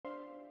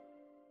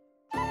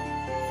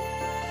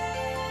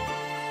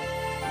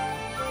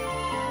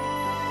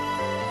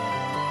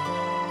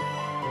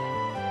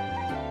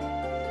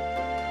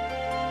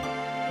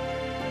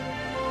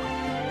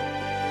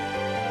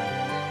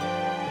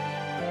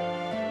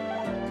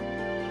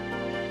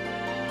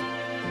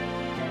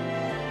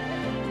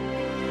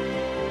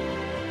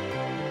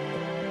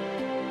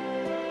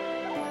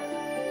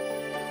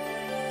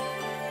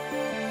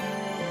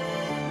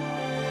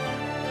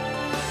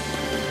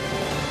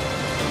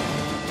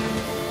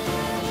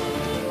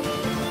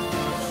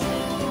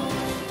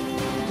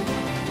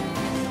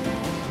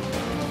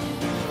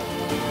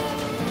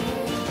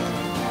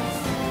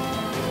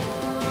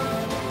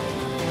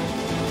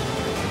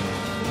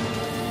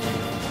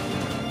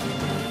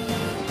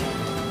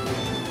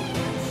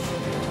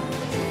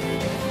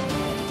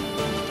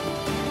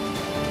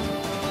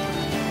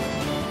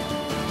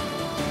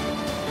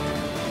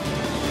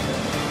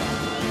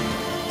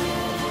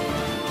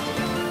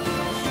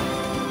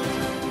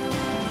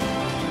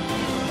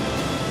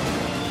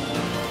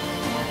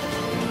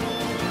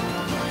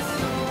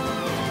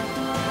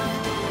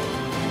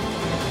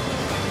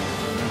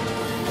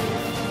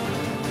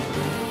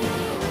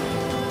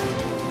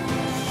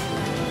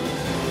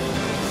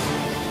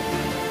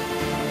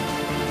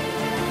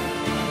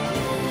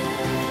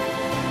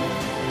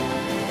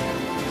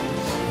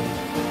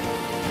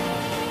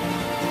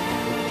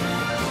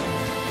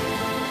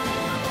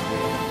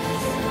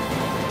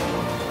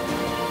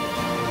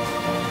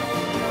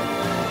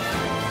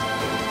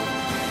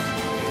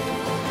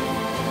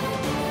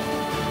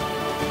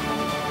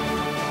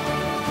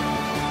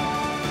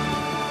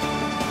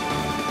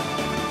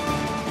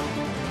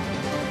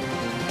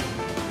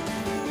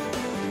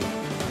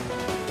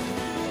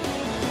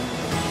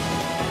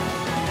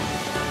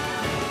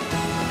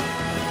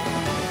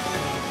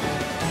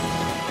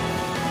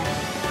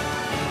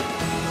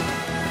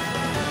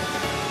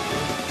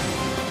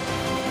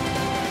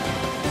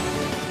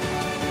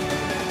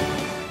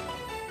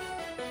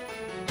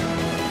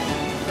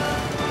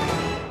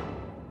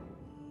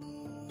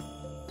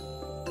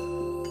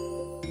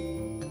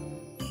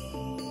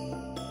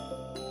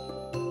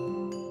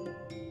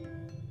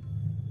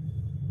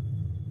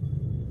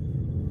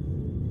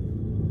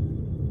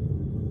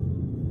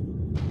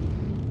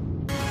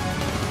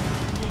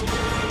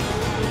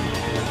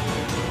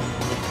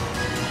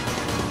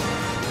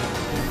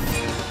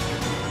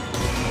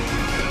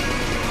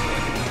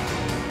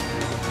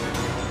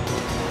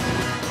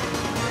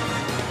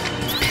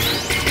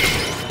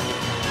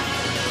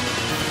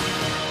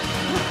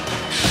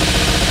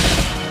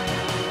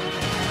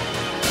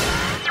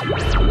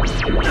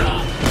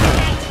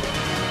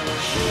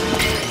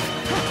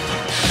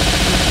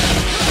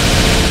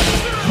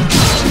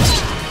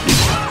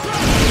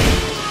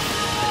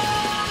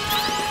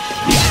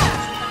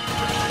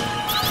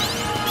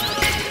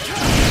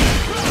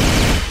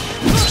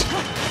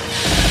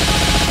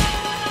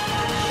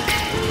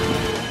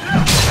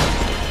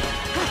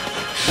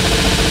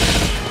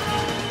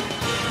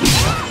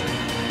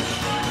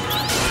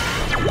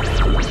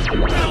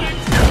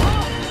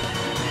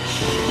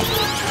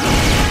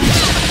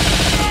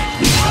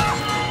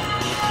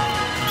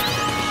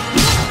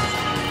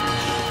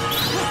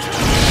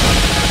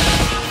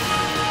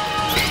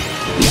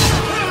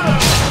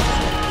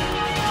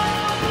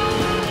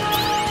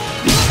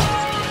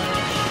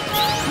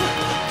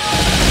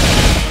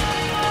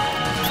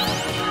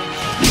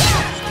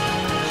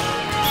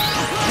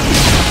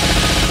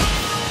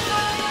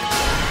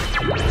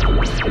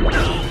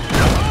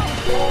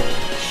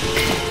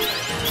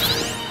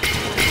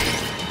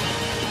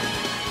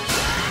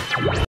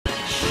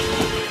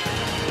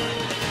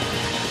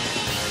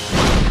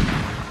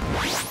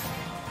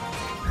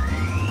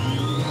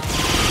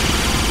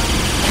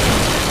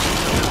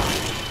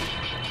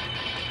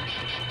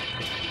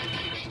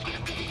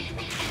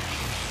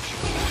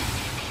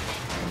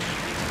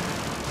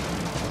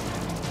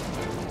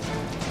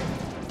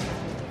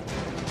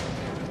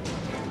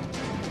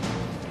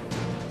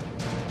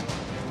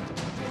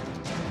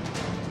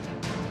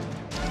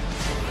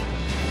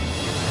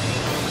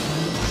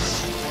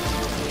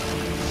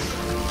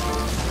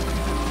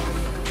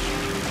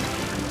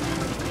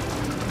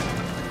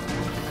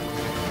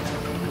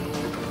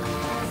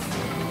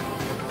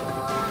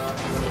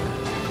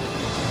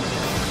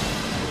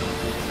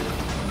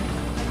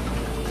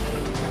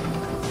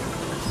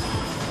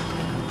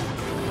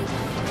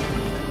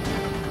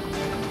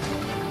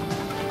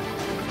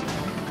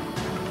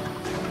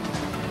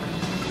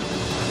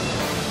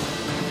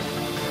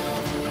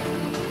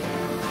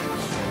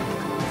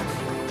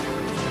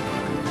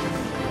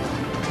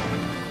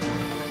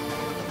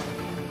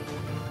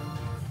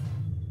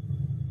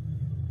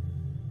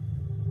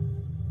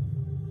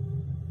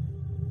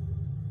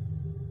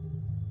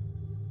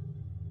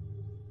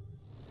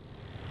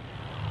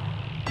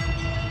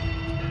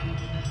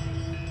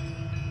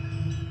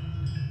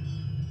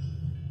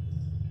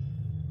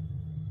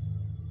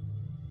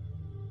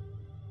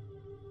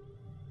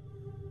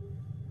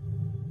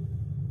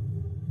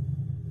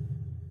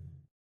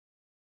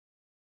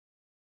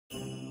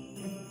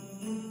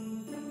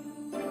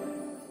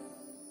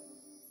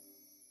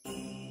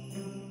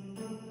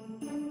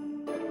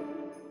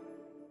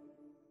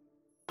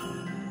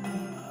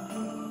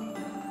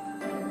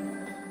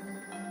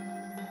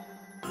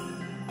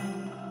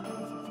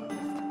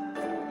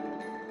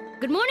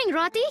Good morning,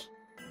 Rotty.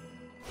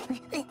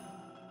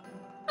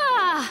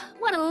 Ah,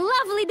 what a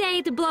lovely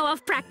day to blow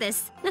off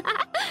practice.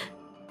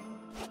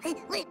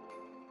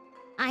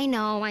 I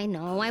know.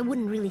 I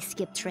wouldn't really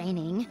skip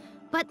training.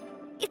 But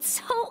it's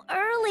so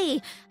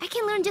early. I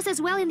can learn just as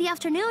well in the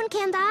afternoon,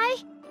 can't I?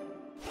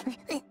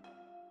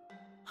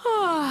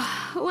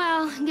 Oh,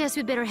 well, guess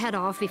we'd better head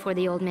off before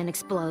the old man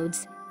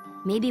explodes.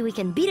 Maybe we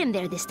can beat him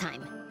there this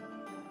time.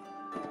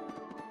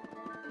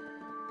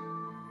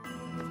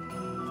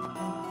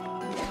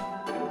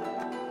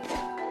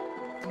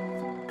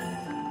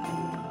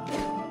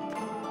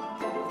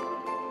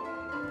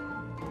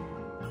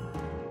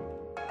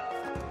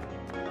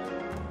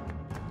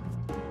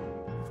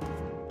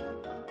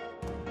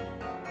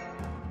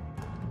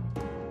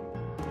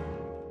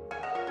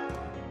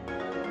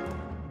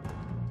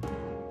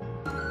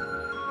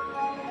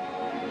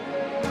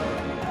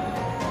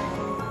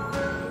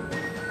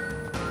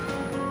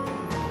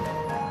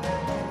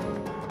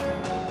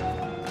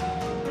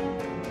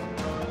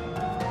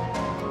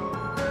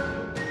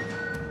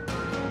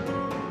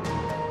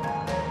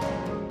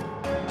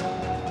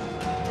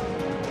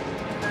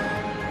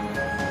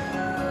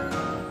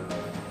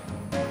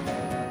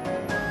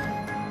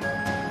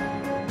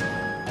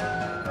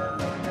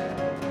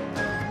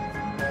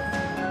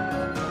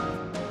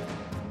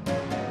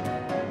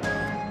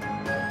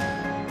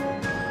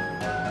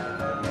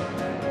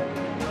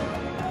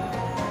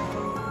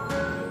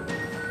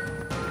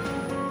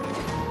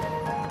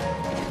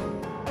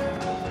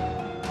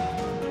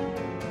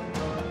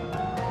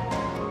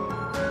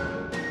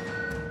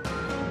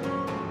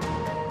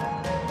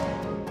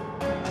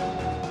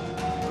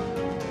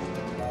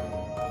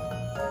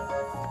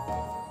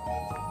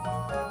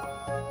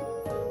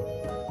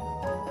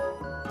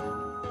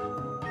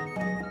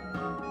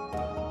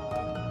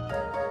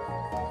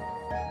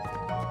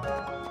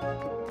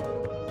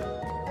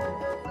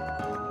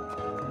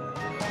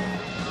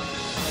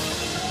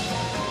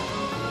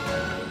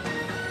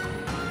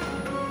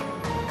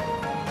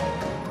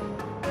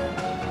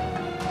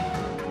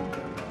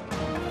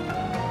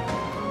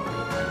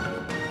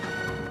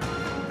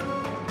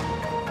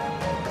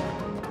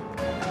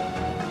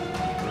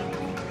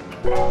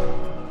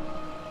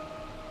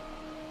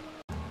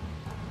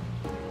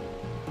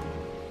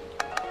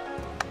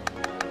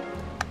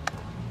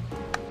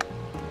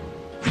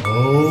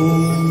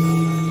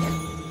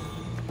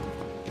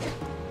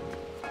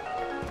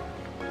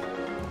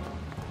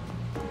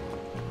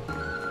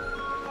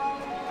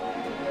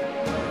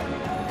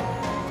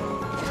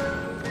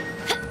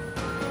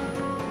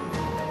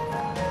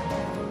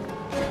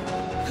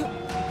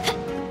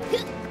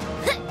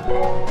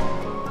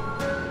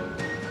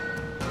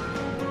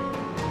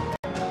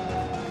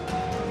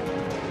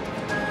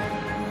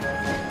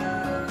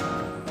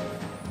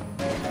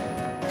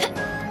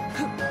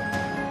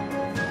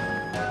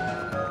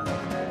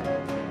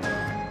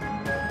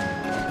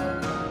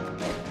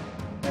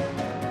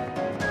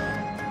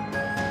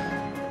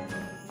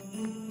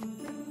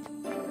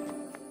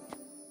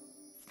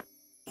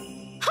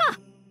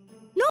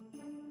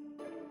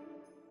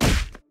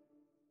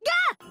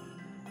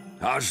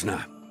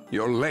 Ajna,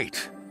 you're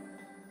late.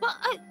 Well,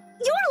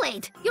 you're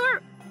late.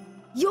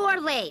 You're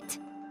late.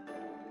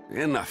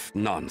 Enough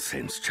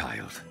nonsense,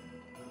 child.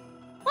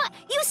 What?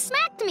 You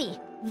smacked me.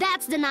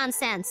 That's the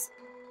nonsense.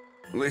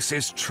 This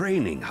is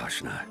training,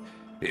 Ajna.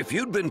 If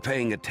you'd been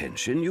paying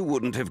attention, you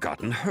wouldn't have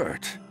gotten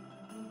hurt.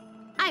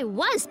 I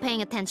was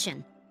paying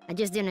attention. I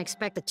just didn't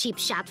expect a cheap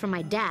shot from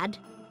my dad.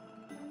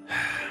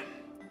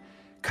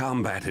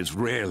 Combat is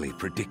rarely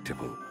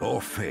predictable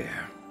or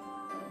fair.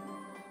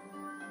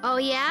 Oh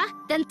yeah?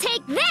 Then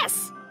take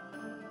this!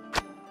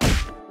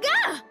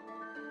 Gah!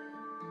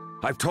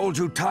 I've told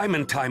you time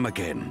and time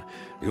again,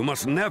 you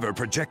must never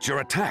project your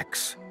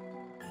attacks.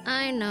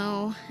 I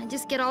know. I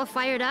just get all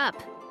fired up.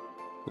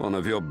 One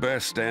of your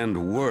best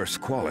and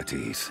worst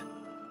qualities.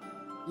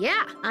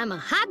 Yeah, I'm a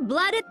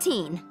hot-blooded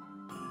teen.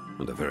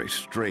 And a very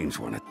strange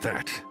one at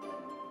that.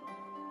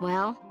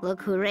 Well,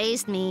 look who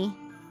raised me.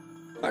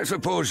 I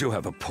suppose you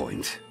have a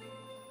point.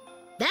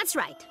 That's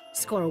right.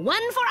 Score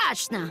 1 for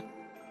Ajna.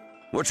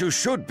 What you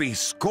should be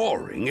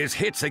scoring is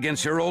hits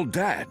against your old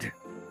dad.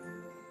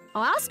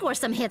 Oh, I'll score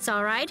some hits,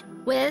 all right.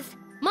 With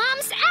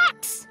Mom's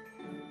axe!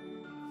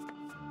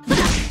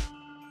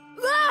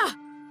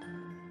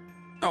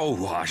 Oh,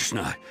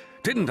 Ajna,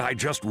 didn't I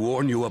just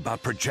warn you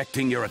about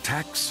projecting your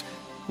attacks?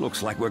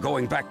 Looks like we're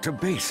going back to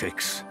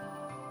basics.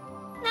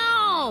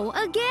 No,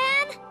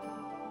 again?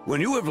 When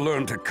you have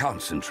learned to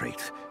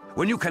concentrate,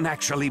 when you can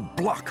actually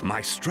block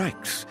my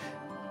strikes,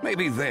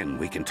 maybe then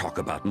we can talk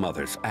about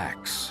Mother's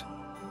axe.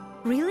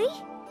 Really?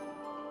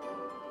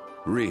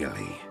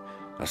 Really.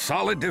 A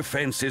solid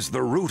defense is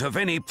the root of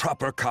any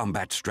proper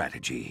combat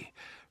strategy.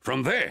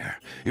 From there,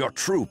 your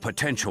true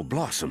potential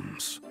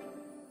blossoms.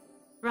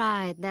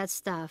 Right, that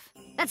stuff.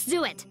 Let's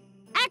do it!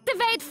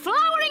 Activate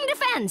Flowering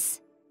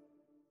Defense!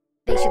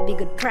 They should be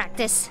good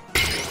practice.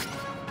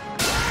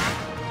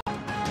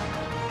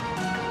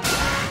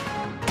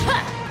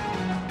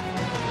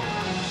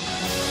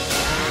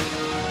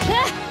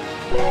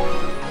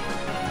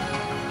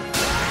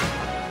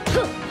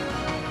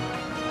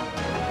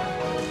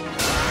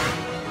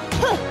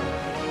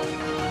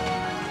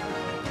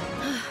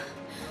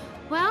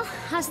 Well,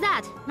 how's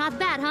that? Not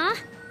bad, huh?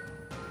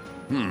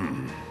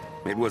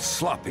 It was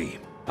sloppy.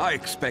 I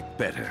expect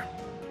better.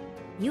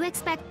 You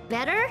expect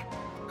better?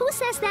 Who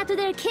says that to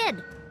their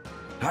kid?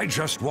 I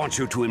just want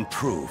you to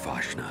improve,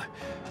 Ajna.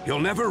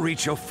 You'll never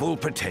reach your full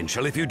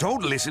potential if you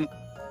don't listen.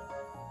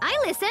 I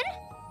listen.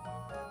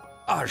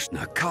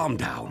 Ajna, calm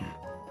down.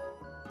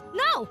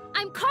 No,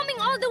 I'm coming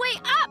all the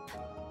way up!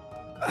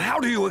 How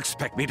do you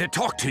expect me to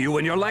talk to you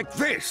when you're like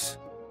this?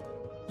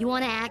 You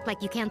wanna act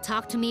like you can't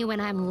talk to me when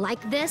I'm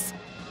like this?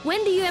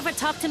 When do you ever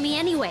talk to me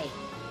anyway?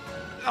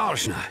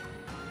 Ajna,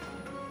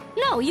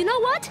 No, you know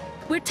what?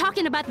 We're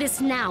talking about this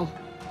now.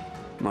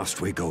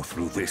 must we go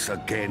through this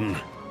again?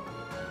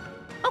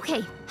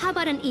 Okay, how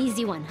about an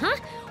easy one, huh?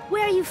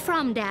 Where are you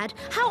from, Dad?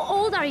 How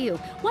old are you?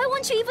 Why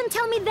won't you even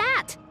tell me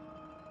that?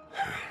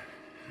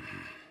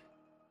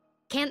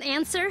 Can't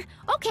answer?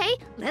 Okay,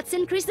 let's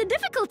increase the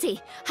difficulty.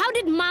 How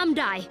did Mom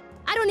die?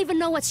 I don't even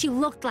know what she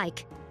looked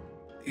like.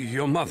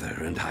 Your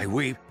mother and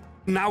I,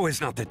 now is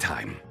not the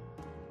time.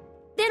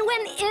 Then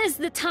when is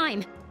the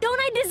time? Don't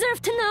I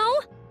deserve to know?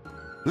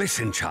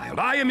 Listen, child,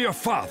 I am your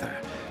father.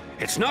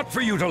 It's not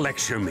for you to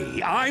lecture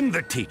me. I'm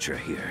the teacher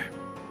here.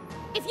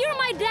 If you're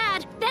my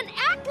dad, then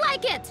act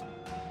like it!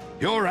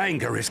 Your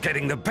anger is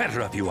getting the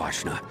better of you,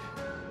 Ajna.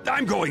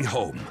 I'm going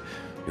home.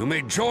 You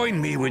may join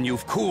me when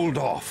you've cooled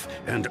off,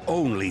 and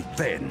only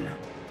then.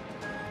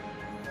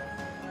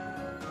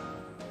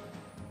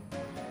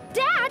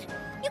 Dad,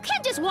 you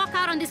can't just walk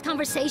out on this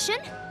conversation.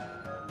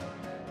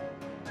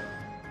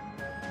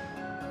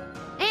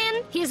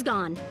 And he's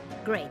gone.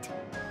 Great.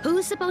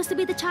 Who's supposed to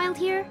be the child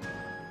here?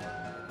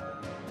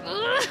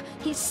 Ugh,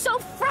 he's so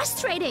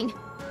frustrating.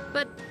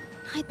 But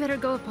I'd better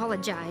go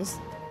apologize,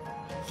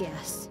 I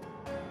guess.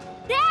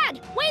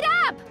 Dad, wait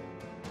up!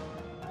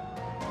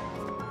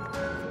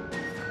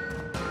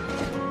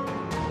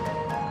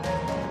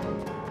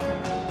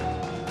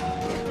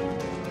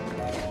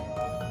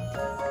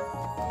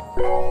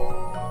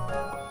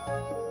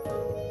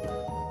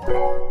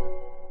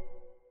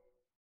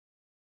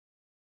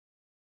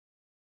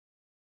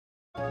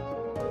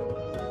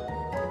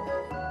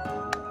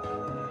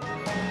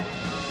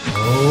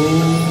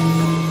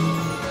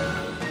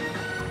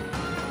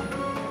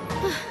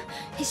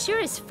 He sure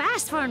is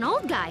fast for an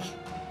old guy.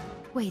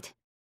 Wait,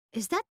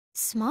 is that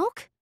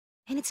smoke?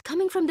 And it's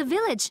coming from the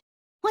village.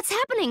 What's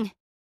happening?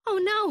 Oh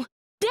no,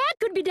 Dad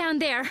could be down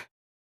there.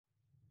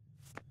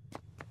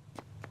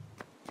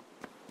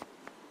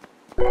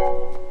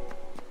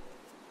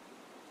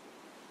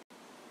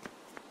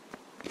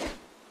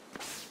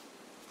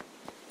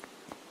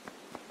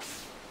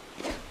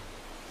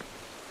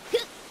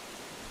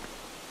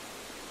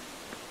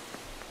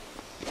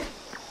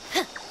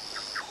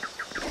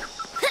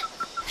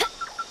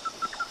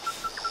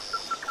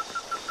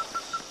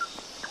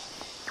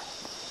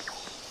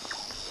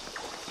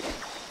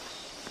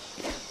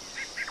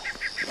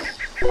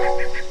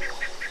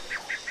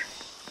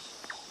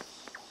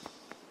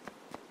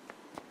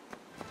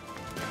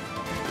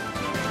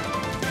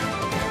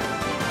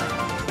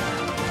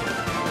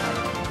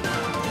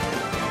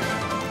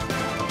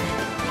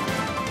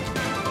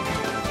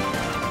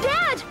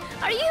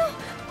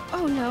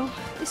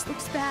 This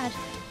looks bad.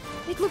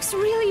 It looks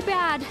really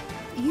bad.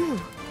 You...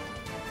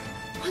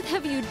 What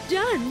have you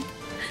done?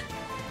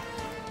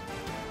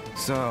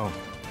 So,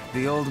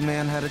 the old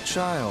man had a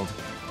child.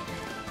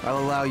 I'll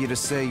allow you to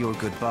say your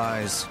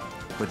goodbyes,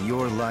 but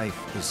your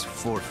life is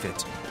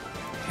forfeit,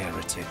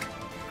 heretic.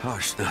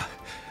 Ashna.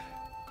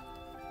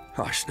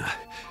 Ashna,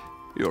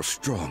 you're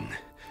strong.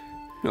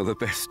 You're the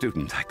best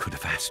student I could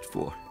have asked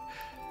for.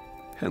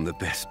 And the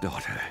best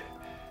daughter.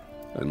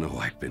 I know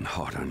I've been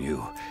hard on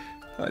you.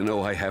 I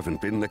know I haven't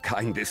been the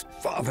kindest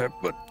father,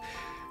 but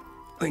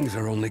things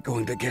are only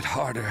going to get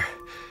harder.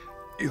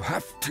 You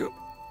have to...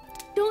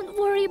 Don't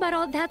worry about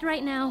all that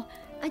right now.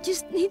 I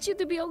just need you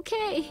to be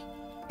okay.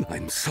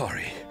 I'm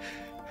sorry.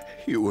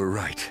 You were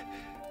right.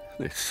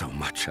 There's so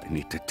much I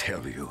need to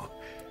tell you.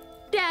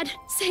 Dad,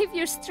 save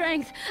your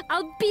strength.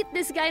 I'll beat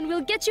this guy and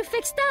we'll get you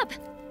fixed up.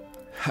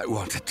 I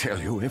want to tell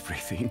you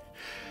everything.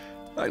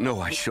 I know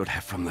I should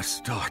have from the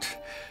start.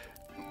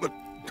 But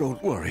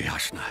don't worry,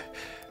 Ashna.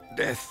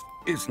 Death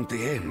isn't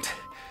the end.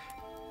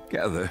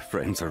 Gather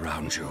friends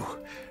around you.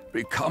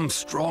 Become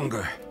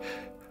stronger.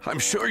 I'm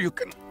sure you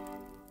can...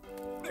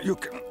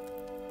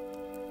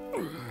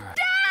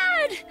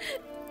 Dad!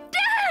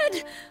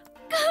 Dad!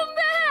 Come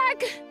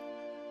back!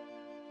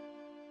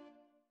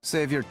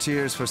 Save your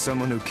tears for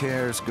someone who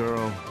cares,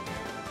 girl.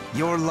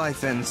 Your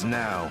life ends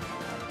now,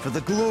 for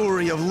the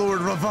glory of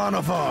Lord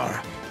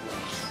Ravanavar!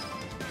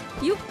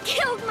 You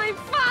killed my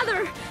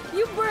father!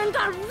 You burned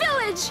our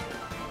village!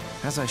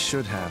 As I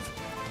should have.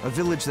 A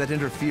village that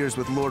interferes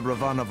with Lord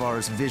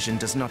Ravanavar's vision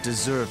does not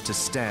deserve to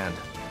stand.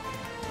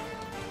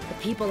 The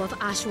people of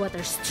Ashwat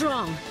are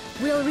strong.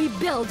 We'll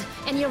rebuild,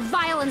 and your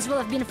violence will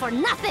have been for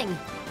nothing!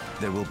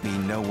 There will be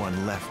no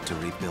one left to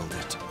rebuild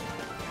it.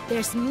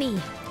 There's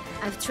me.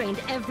 I've trained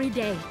every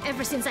day,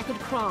 ever since I could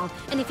crawl.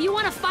 And if you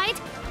want to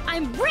fight,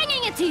 I'm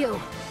bringing it to you!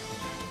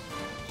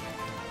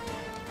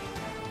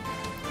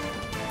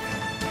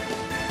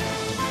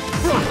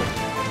 Come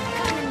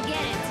and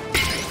get it!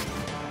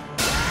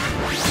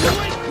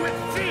 Wait with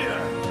fear!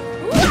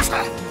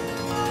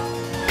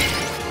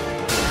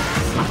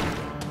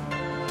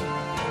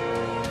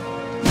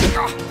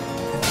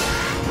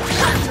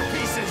 Cut to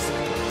pieces!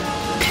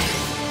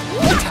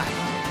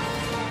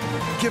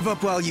 Give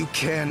up while you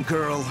can,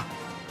 girl.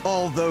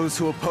 All those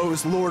who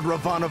oppose Lord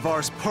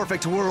Ravanavar's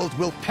perfect world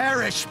will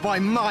perish by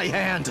my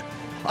hand.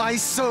 I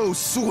so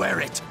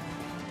swear it.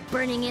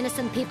 Burning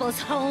innocent people's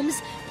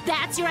homes?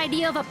 That's your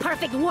idea of a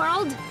perfect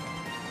world?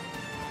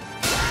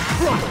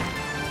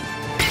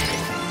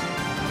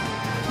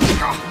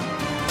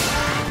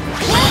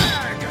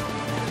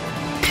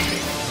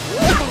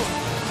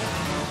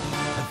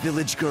 A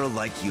village girl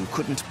like you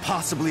couldn't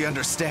possibly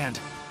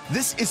understand.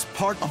 This is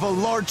part of a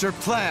larger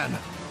plan.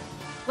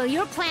 Well,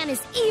 your plan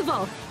is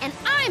evil, and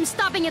I'm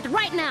stopping it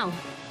right now!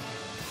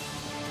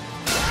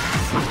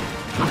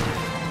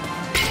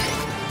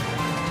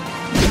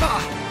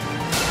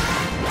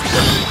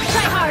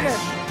 Try harder!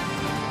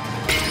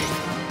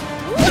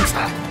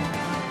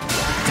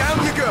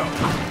 Down you go!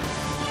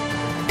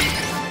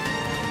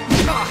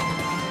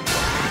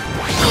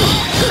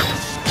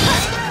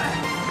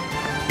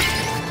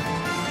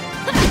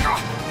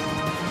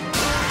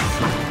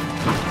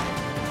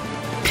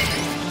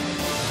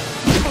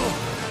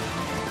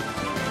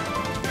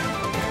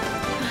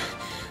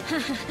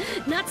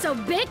 Not so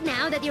big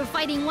now that you're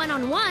fighting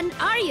one-on-one,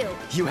 are you?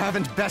 You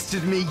haven't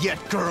bested me yet,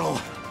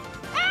 girl.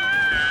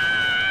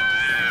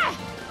 Ah!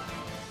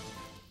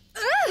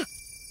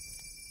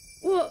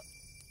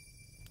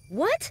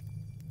 What?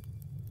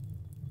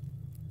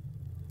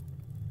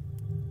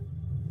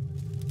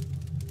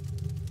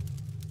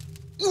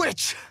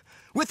 Witch!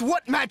 With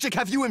what magic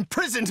have you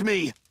imprisoned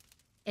me?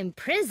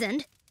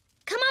 Imprisoned?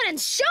 Come out and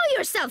show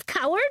yourself,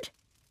 coward!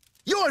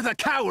 You're the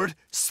coward,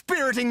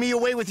 spiriting me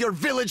away with your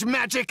village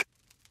magic!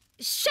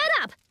 Shut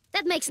up!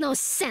 That makes no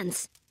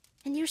sense.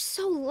 And you're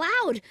so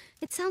loud.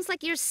 It sounds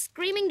like you're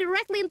screaming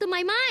directly into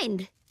my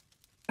mind.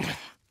 Well,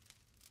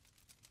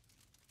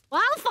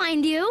 I'll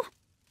find you.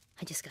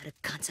 I just gotta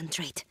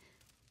concentrate.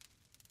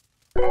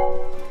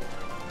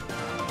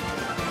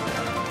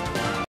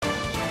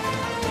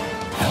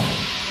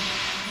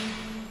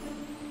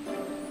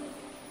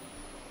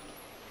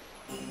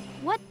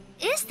 What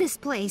is this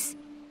place?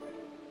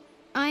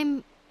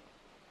 I'm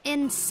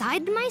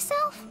inside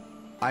myself?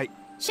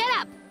 Shut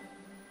up!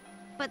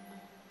 But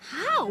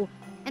how?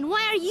 And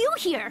why are you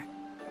here?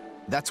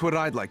 That's what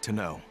I'd like to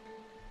know.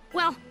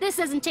 Well, this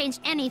doesn't change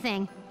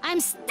anything. I'm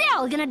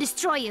still gonna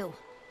destroy you.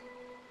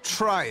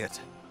 Try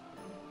it.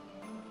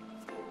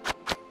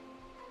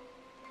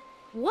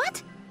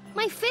 What?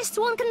 My fists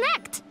won't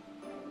connect.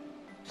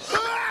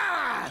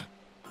 Ah!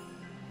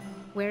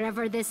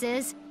 Wherever this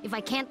is, if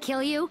I can't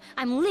kill you,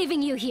 I'm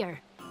leaving you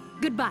here.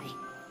 Goodbye.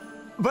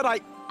 But I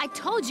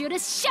told you to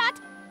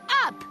shut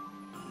up!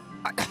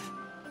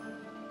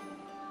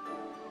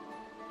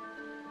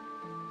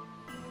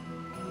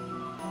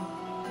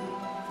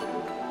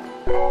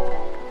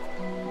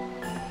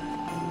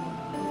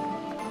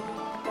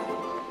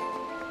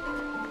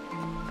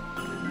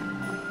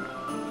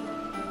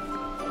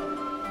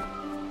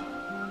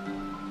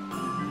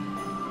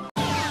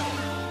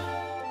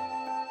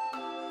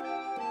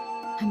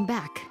 I'm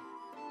back.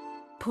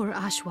 Poor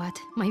Ashwat,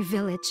 my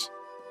village,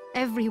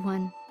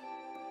 everyone.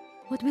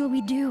 What will we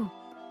do?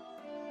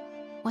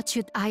 What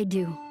should I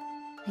do?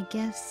 I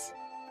guess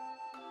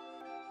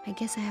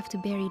I have to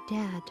bury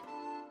Dad.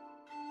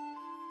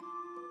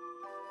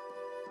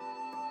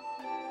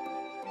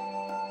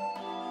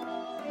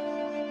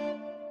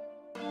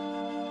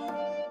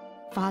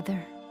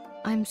 Father,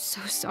 I'm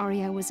so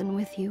sorry I wasn't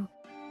with you.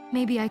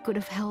 Maybe I could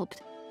have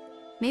helped.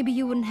 Maybe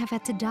you wouldn't have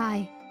had to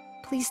die.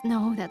 Please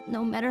know that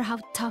no matter how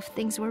tough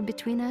things were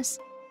between us,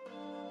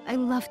 I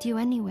loved you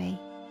anyway.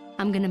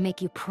 I'm gonna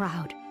make you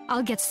proud.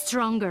 I'll get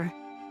stronger.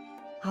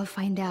 I'll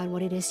find out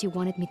what it is you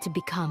wanted me to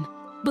become.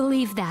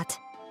 Believe that.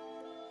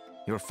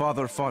 Your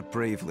father fought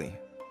bravely.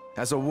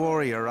 As a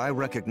warrior, I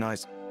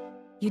recognize...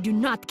 You do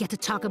not get to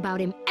talk about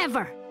him,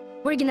 ever!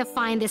 We're gonna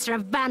find this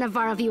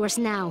Ravanavar of yours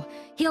now.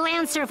 He'll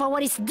answer for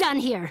what he's done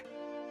here.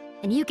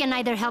 And you can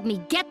either help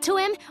me get to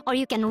him, or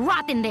you can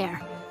rot in there.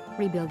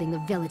 Rebuilding the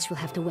village will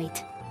have to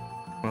wait.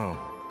 Oh,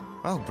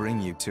 I'll bring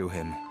you to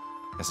him.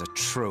 As a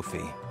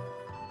trophy.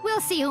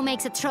 We'll see who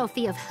makes a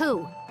trophy of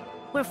who.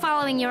 We're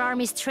following your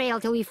army's trail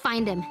till we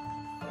find him.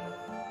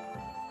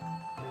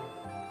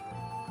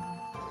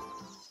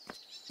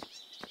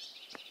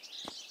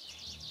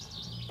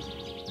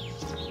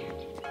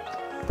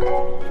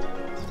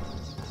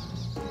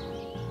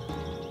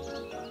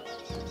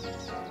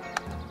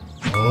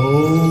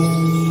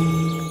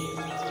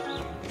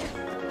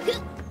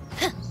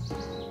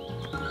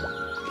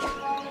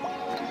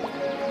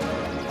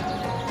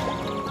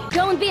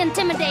 Don't be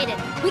intimidated.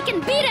 We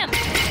can beat him!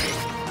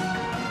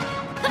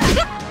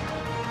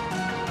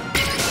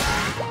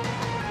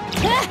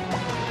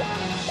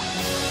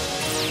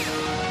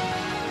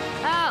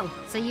 Oh,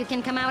 so you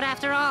can come out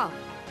after all.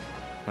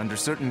 Under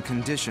certain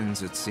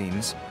conditions, it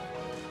seems.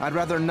 I'd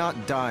rather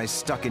not die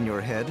stuck in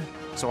your head,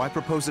 so I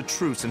propose a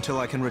truce until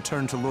I can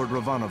return to Lord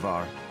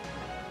Ravanavar.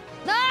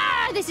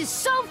 Ah, this is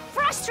so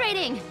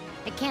frustrating!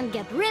 I can't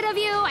get rid of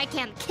you, I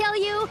can't kill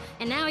you,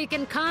 and now you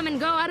can come and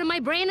go out of my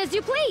brain as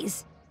you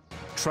please.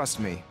 Trust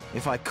me,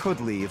 if I could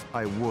leave,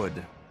 I would.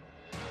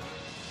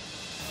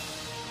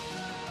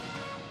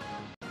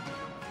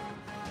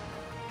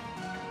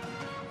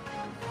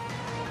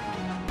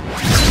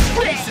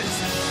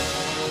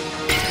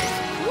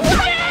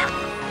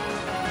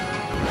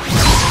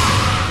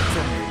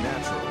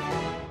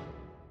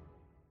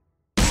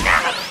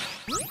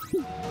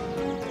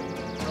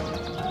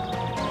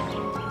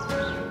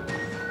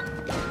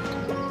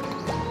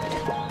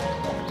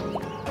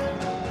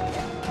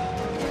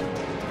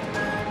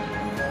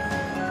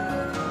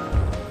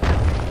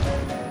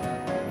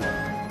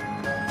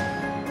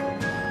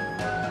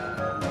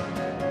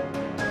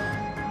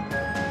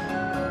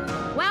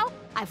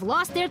 I've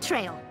lost their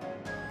trail.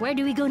 Where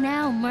do we go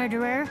now,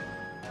 murderer?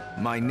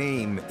 My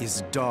name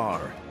is Dar.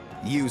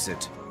 Use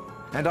it.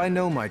 And I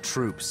know my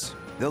troops.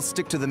 They'll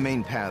stick to the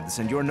main paths,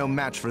 and you're no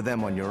match for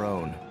them on your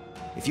own.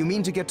 If you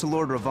mean to get to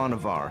Lord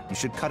Ravanavar, you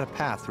should cut a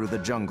path through the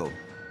jungle.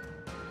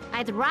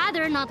 I'd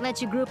rather not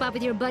let you group up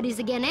with your buddies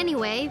again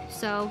anyway,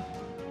 so...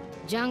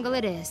 jungle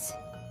it is.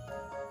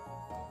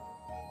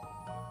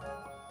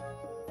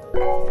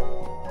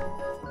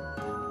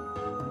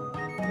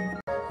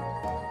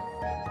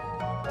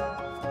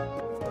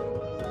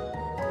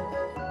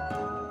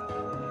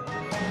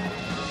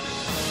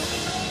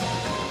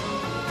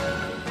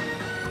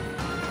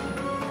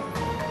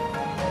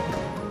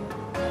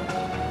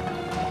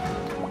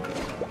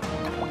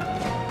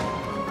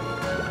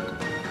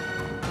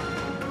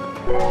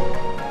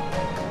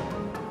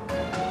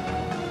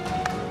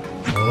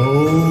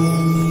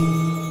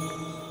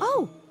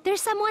 Oh,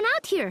 there's someone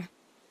out here.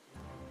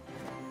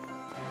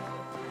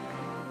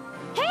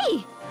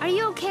 Hey, are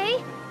you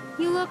okay?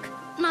 You look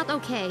not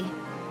okay.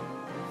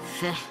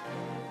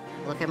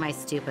 Look at my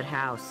stupid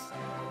house.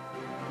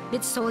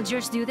 Did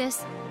soldiers do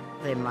this?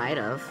 They might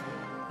have.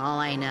 All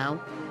I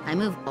know, I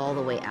moved all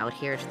the way out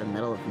here to the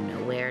middle of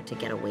nowhere to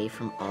get away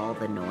from all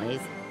the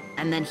noise,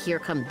 and then here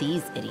come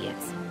these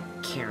idiots,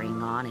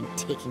 carrying on and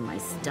taking my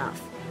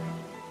stuff.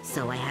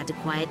 So I had to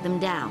quiet them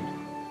down,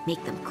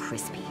 make them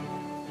crispy,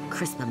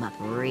 crisp them up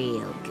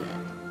real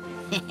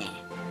good.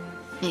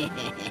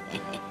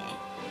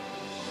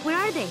 Where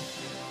are they?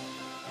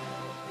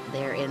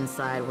 They're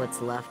inside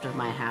what's left of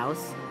my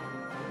house.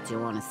 Do you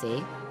want to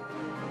see?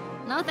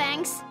 No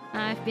thanks.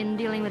 I've been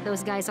dealing with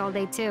those guys all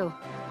day too.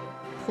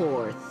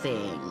 Poor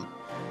thing.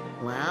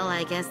 Well,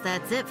 I guess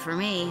that's it for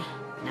me.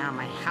 Now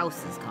my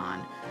house is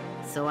gone.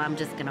 So I'm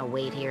just gonna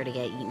wait here to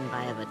get eaten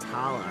by a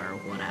Vitala or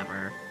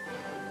whatever.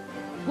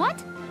 What?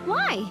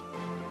 Why?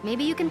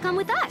 Maybe you can come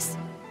with us.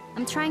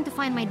 I'm trying to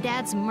find my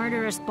dad's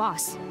murderous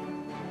boss.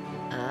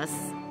 Us?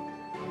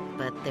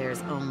 But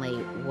there's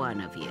only one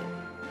of you.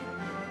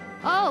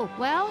 Oh,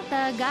 well,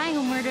 the guy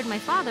who murdered my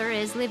father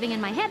is living in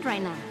my head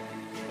right now.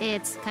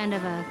 It's kind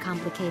of a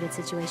complicated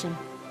situation.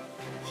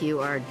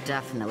 You are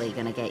definitely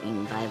gonna get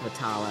eaten by a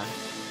Vitala.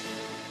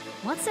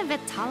 What's a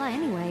Vitala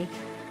anyway?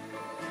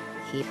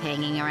 Keep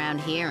hanging around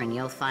here and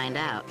you'll find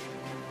out.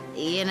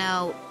 You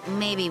know,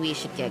 maybe we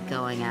should get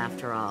going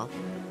after all.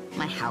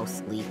 My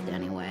house leaked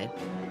anyway.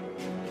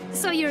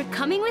 So you're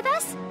coming with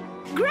us?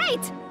 Great!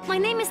 My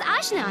name is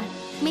Ashna.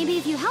 Maybe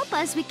if you help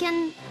us, we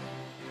can...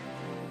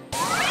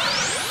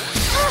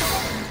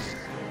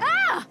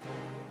 Ah!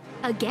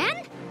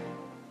 Again?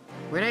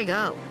 Where'd I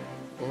go?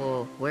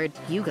 Oh, where'd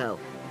you go?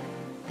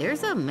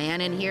 There's a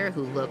man in here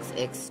who looks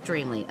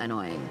extremely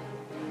annoying.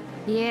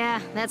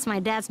 Yeah, that's my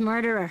dad's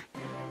murderer.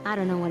 I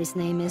don't know what his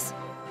name is.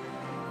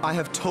 I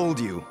have told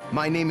you,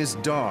 my name is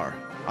Dar.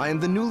 I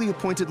am the newly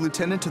appointed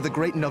lieutenant to the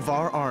great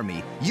Navarre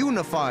army,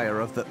 unifier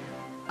of the...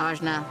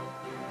 Ajna,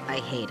 I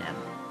hate him.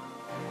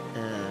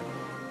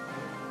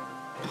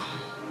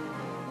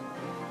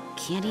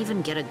 Can't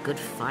even get a good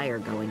fire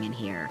going in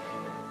here.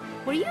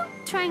 Were you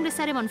trying to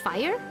set him on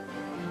fire?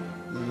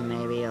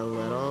 Maybe a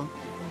little.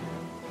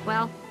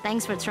 Well,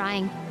 thanks for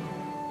trying.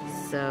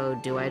 So,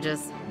 do I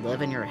just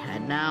live in your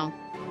head now?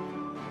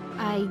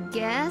 I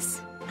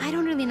guess. I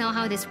don't really know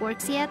how this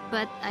works yet,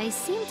 but I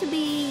seem to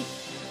be...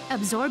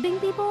 absorbing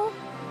people?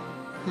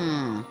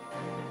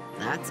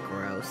 That's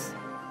gross.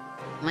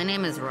 My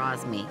name is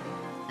Rosmi,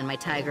 and my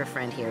tiger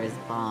friend here is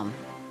Bomb.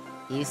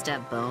 He used to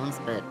have bones,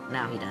 but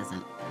now he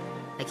doesn't.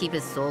 I keep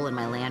his soul in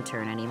my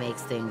lantern, and he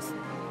makes things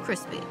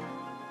crispy.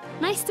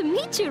 Nice to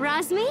meet you,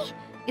 Rosmi.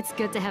 It's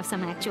good to have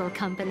some actual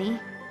company.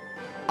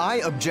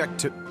 I object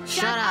to...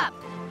 Shut up!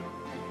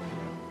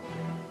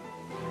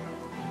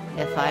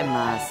 If I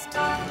must.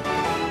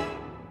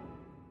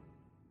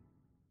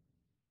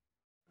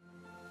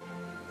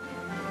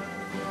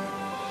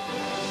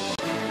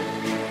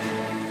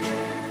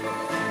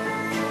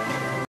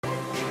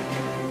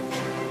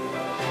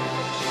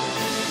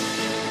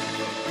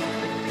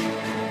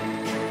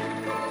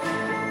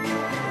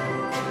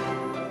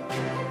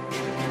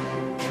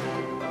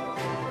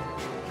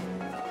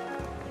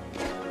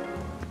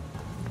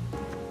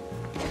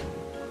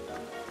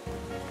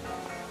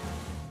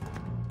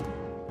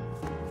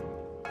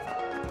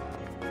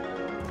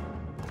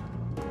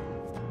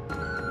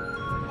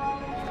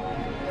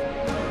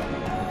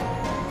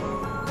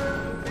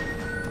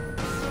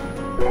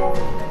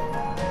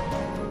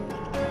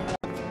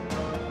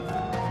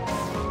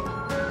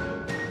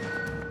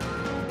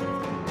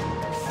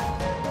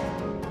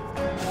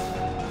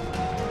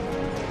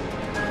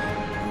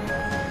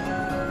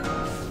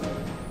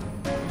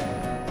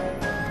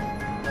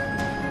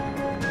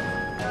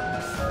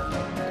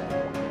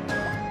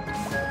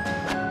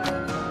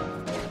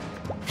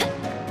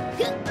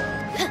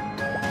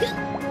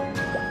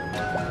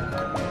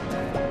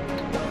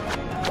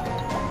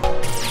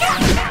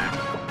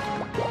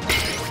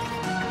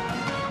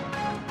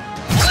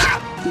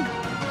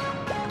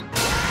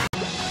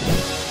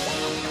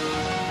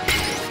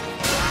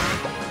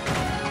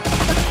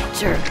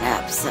 Sure,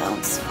 that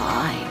sounds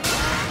fine.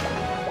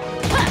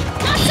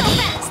 Not so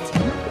fast!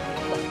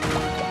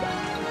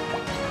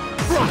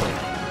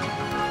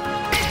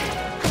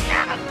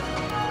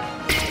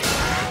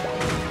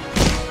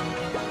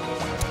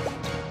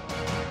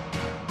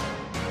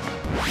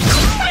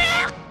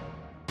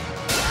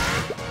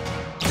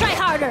 Try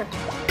harder!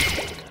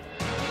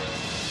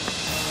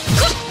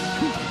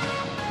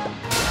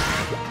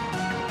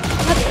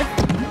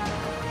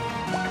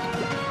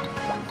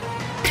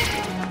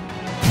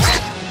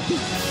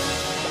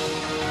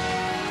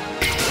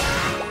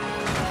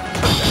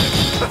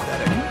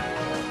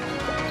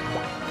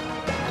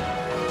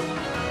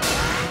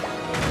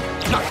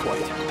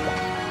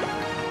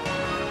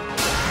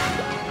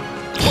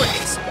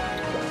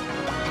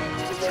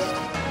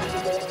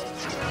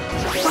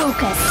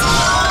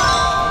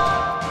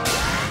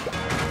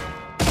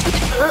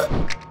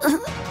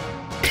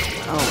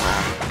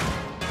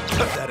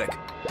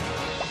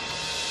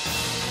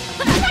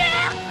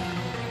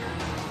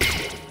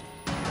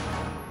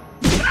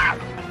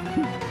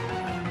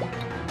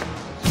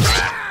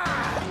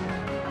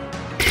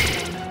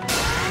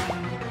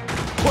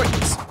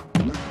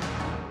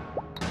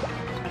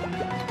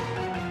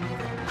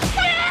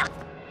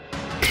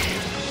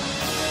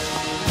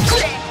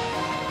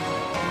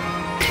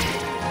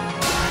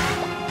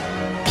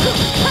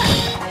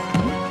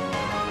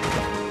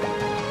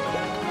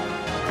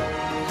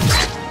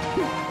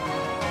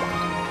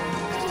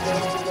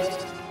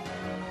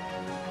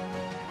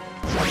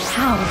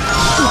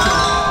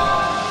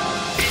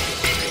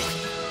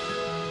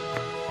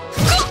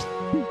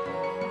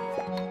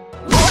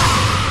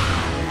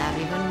 Have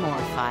even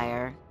more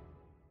fire.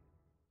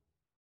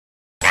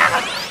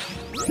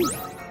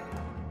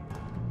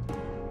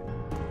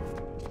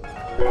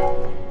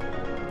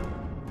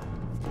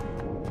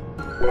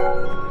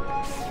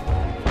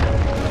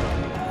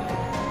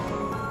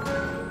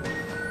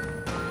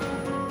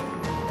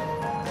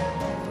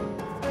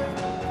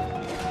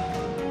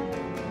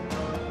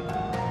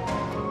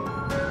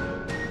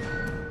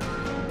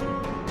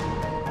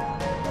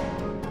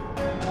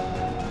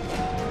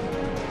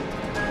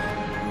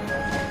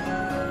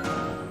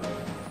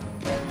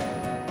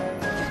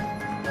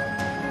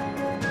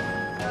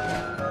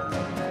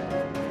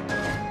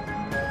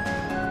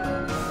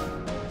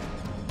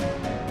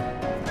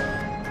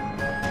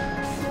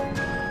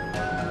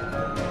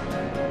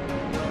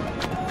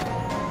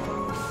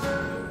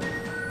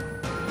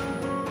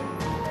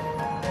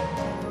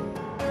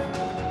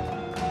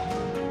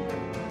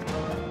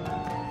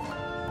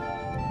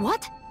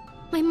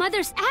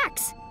 mother's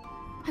axe!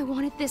 I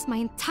wanted this my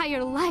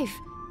entire life.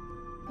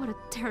 What a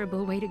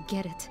terrible way to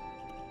get it.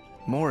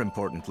 More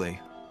importantly,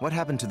 what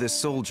happened to this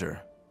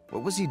soldier?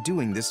 What was he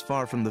doing this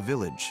far from the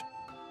village?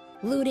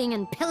 Looting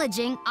and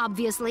pillaging,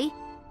 obviously.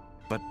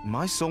 But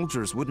my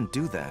soldiers wouldn't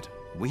do that.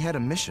 We had a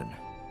mission.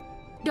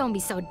 Don't be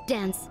so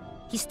dense.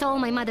 He stole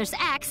my mother's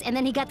axe and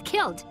then he got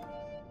killed.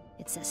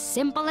 It's as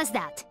simple as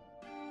that.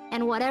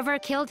 And whatever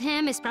killed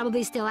him is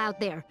probably still out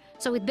there,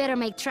 so we'd better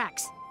make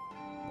tracks.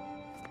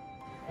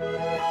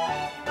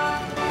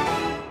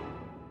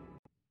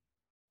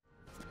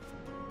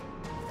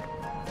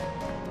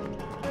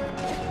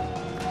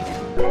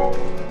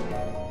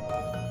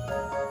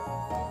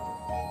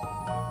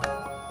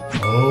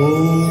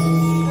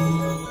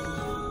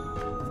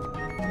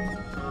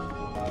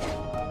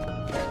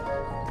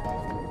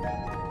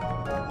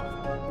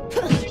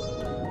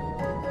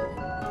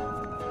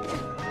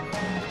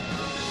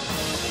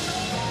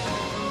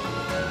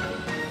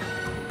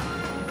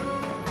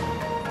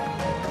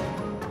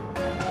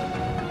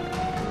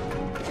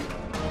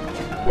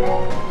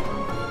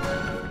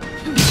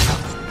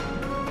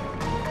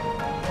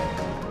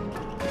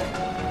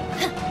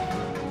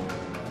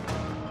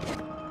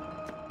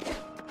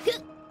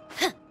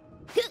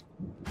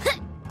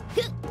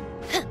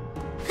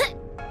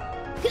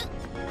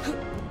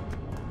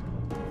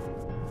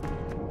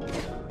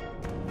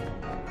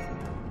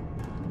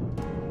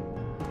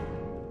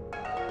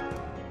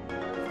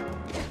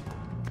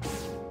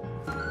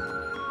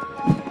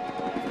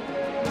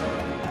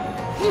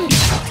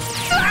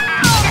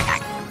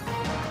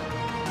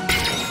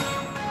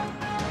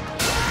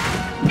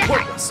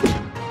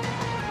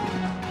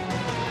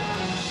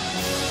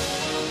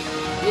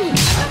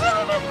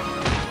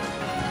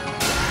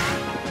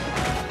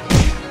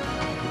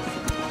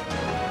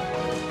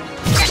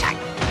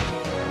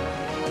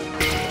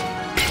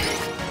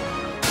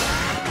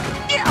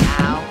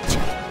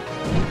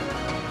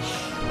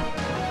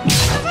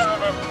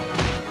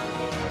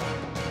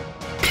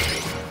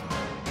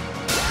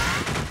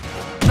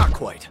 Not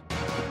quite.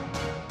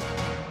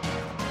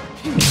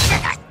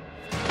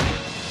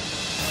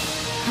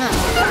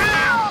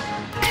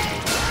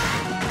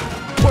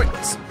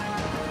 Pointless.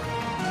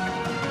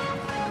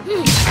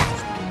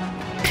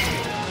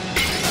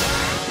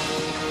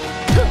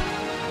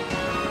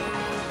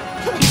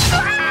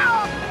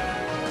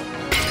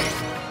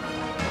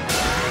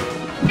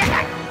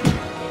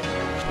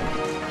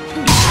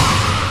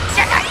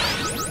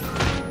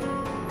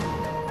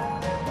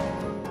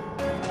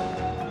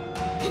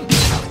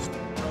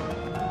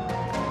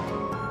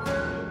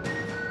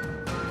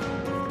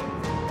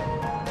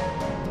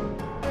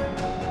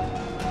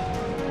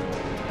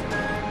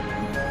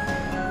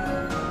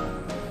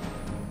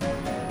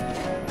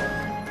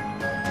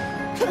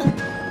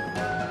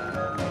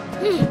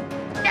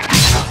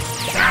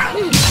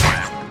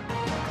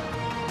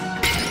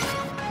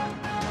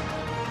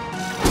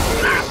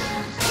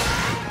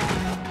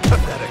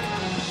 Pathetic.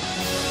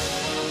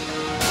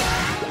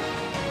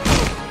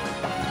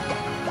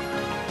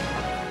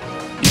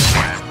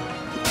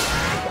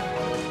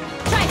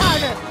 Try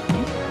harder!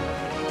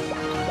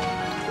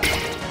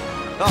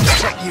 I'll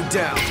shut you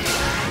down.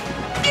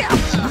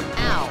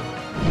 Ow.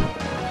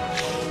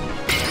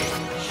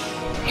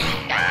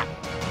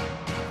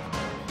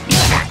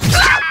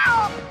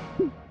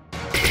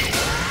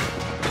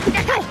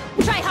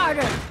 Try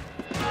harder!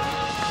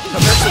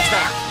 Commence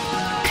attack.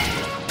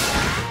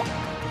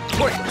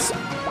 Pointless.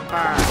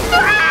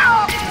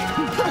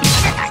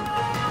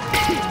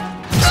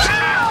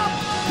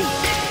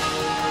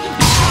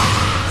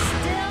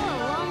 Still a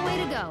long way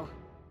to go.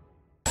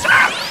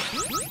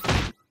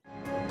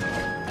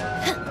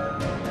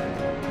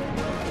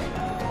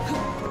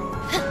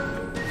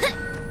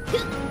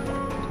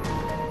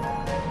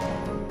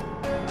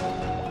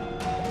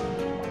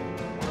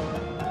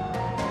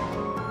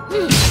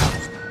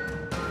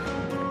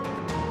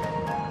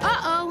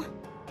 Uh-oh!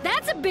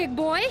 That's a big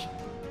boy!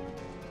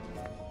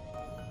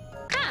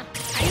 Huh,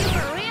 are you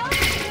for real?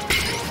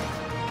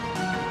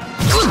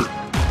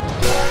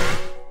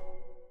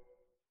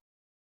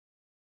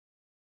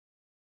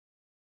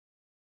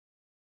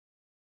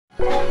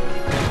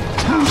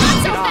 Not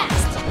so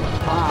fast!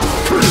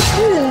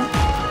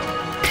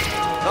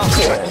 I'll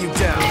shut you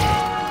down.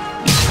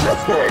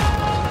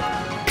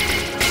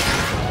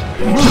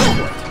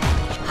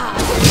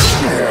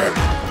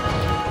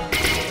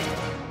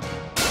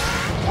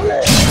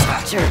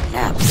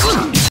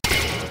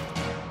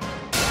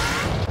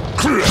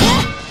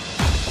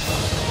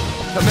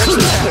 Commence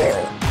attack.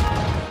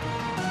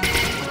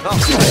 I'll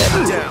shut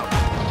you down.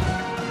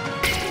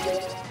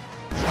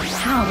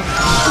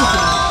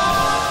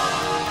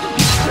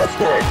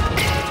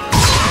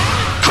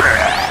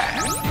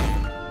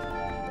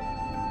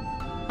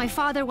 My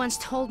father once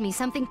told me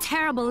something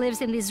terrible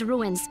lives in these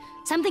ruins.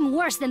 Something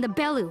worse than the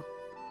Belu.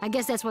 I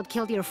guess that's what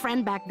killed your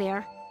friend back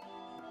there.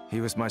 He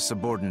was my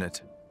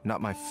subordinate, not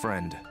my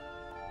friend.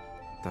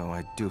 Though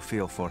I do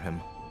feel for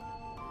him.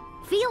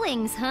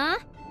 Feelings, huh?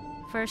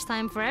 First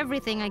time for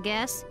everything, I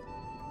guess.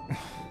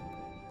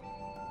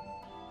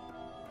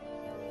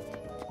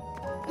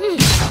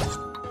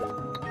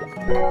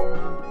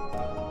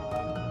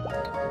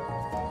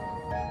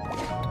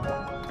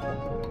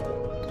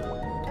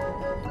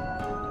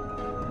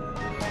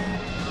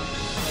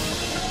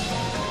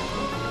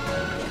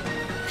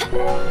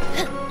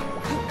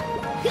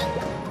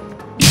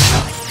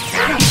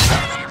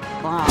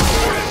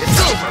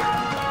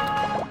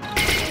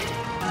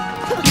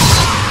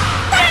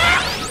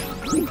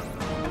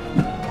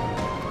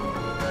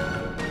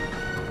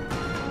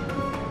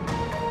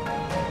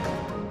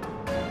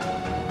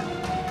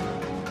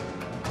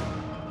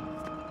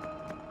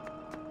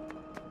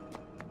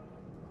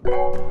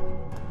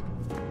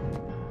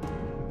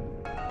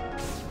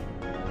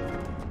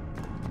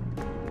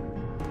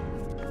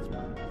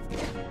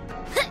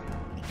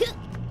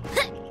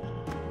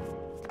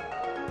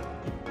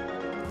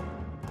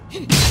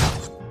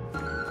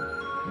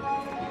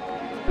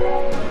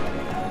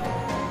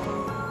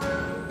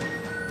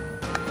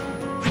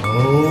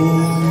 Oh.